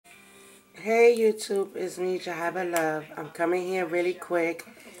Hey YouTube, it's me, Jahaba Love. I'm coming here really quick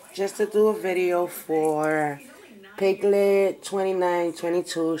just to do a video for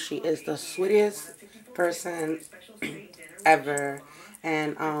Piglet2922. She is the sweetest person ever.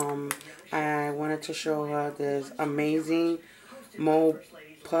 And I wanted to show her this amazing Mo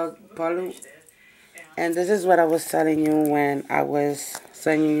Pug Palu. And this is what I was telling you when I was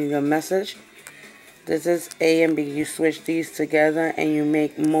sending you the message. This is A and B. You switch these together and you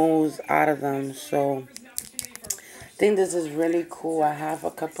make moles out of them. So I think this is really cool. I have a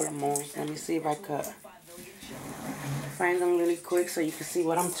couple of moles. Let me see if I could find them really quick so you can see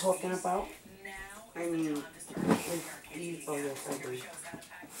what I'm talking about. I mean, these, oh yes, I do.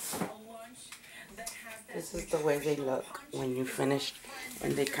 This is the way they look when you finish,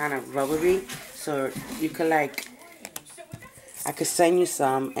 and they kind of rubbery. So you could I could send you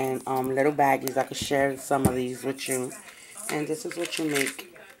some and little baggies. I could share some of these with you. And this is what you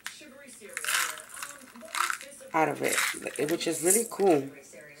make out of it, which is really cool.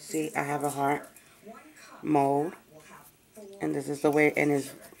 See, I have a heart mold, and this is the way, and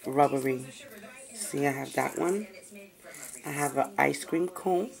it's rubbery. See, I have that one. I have an ice cream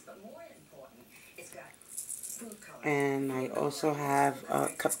cone, and I also have a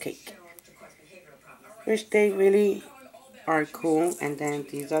cupcake, which they really are cool. And then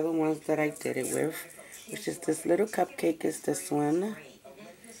these are the ones that I did it with, which is this little cupcake is this one.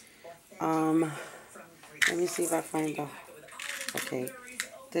 Let me see if I find the, okay.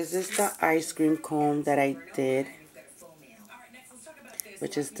 This is the ice cream cone that I did,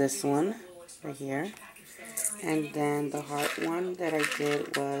 which is this one right here. And then the heart one that I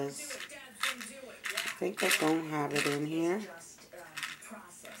did was, I think I don't have it in here.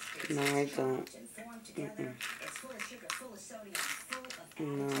 No, I don't.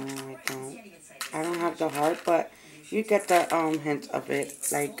 No, I don't. I don't have the heart, but you get the hint of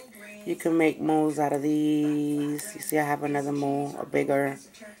it. Like, you can make molds out of these. You see, I have another mold, a bigger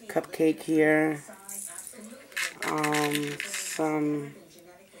cupcake here. Some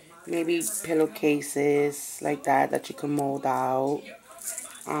maybe pillowcases like that you can mold out.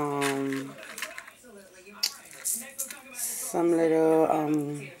 Some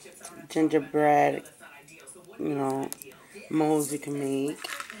little gingerbread, molds you can make.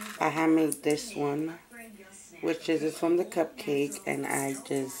 I have made this one, which is from the cupcake, and I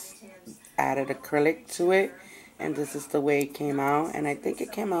just added acrylic to it, and this is the way it came out, and I think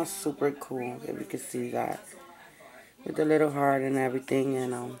it came out super cool, if you can see that, with the little heart and everything,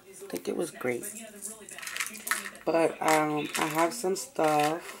 and I think it was great. But I have some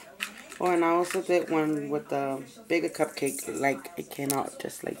stuff. Oh, and I also did one with the bigger cupcake, like it came out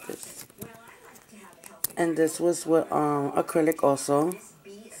just like this. And this was with acrylic also.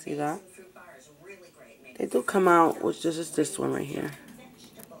 See that? They do come out, which is this one right here.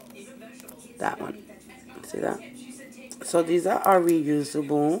 That one. See that? So these are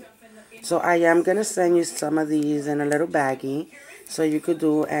reusable. So I am going to send you some of these in a little baggie so you could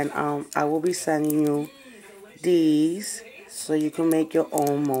do, and I will be sending you these so you can make your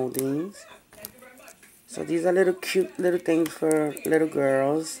own moldings. So these are little cute little things for little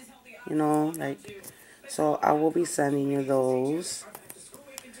girls, like, so I will be sending you those.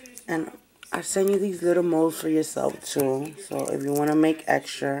 And I send you these little molds for yourself too. So if you want to make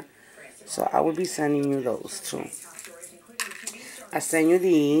extra, so I will be sending you those too. I send you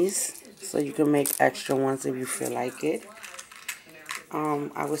these so you can make extra ones if you feel like it.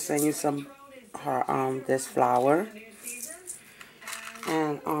 I will send you some this flower.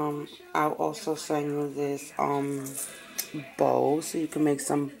 And I'll also send you this bow so you can make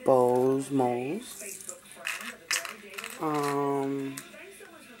some bows, molds.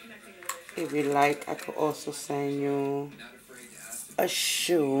 If you like, I could also send you a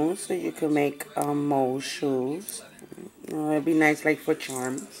shoe so you can make mold shoes. It'd be nice, like for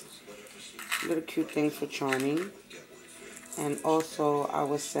charms, little cute things for charming. And also I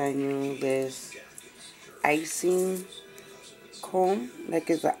will send you this icing comb, like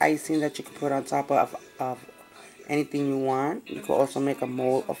it's the icing that you can put on top of anything you want. You can also make a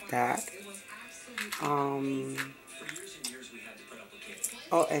mold of that.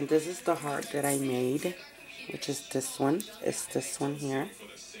 Oh, and this is the heart that I made, which is this one. It's this one here.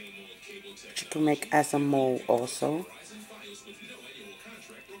 You can make as a mold also.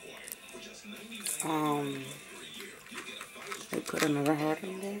 I put another heart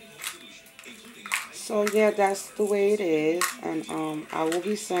in there. So yeah, that's the way it is, and I will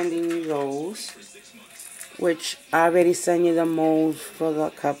be sending you those, which I already sent you the molds for the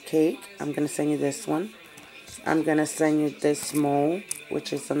cupcake. I'm gonna send you this one. I'm gonna send you this mold,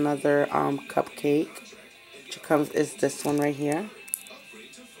 which is another cupcake. Which comes is this one right here.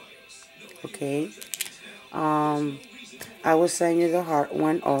 Okay. I will send you the heart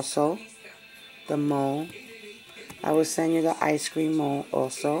one also. The mold. I will send you the ice cream mold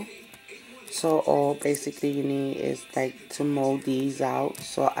also. So all basically you need is like to mold these out.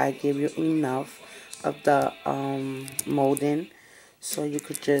 So I give you enough of the molding so you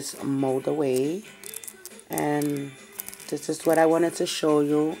could just mold away. And this is what I wanted to show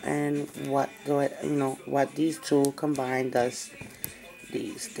you, and what what these two combined does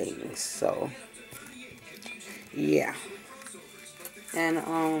these things. So yeah, and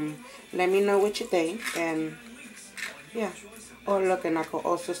let me know what you think. And yeah, oh look, and I could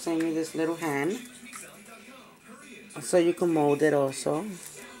also send you this little hand so you can mold it also.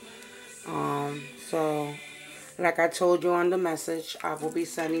 So like I told you on the message, I will be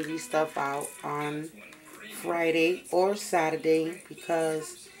sending these stuff out on Friday or Saturday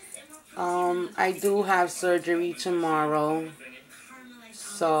because I do have surgery tomorrow.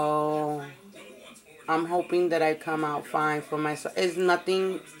 So I'm hoping that I come out fine for myself. It's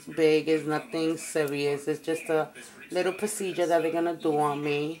nothing big, it's nothing serious. It's just a little procedure that they're gonna do on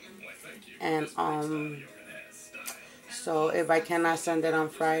me. And so if I cannot send it on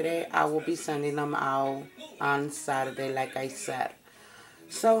Friday, I will be sending them out on Saturday, like I said.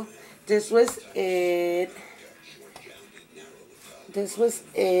 So this was it. This was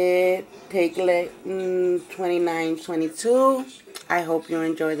it. Piglet 2922. I hope you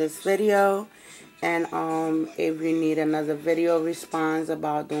enjoyed this video. And if you need another video response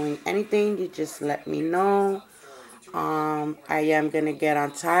about doing anything, you just let me know. I am going to get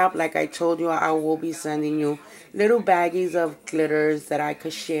on top. Like I told you, I will be sending you little baggies of glitters that I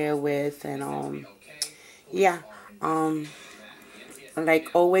could share with. And yeah. Like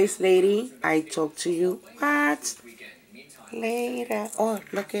always, lady, I talk to you. What? Later. Oh,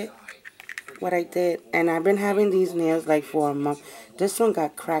 look at what I did. And I've been having these nails like for a month. This one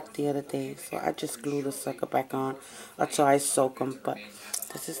got cracked the other day, so I just glued the sucker back on until I soak them. But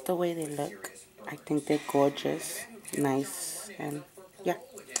this is the way they look. I think they're gorgeous, nice, and yeah.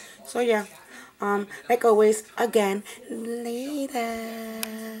 So yeah, like always, again,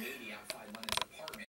 later.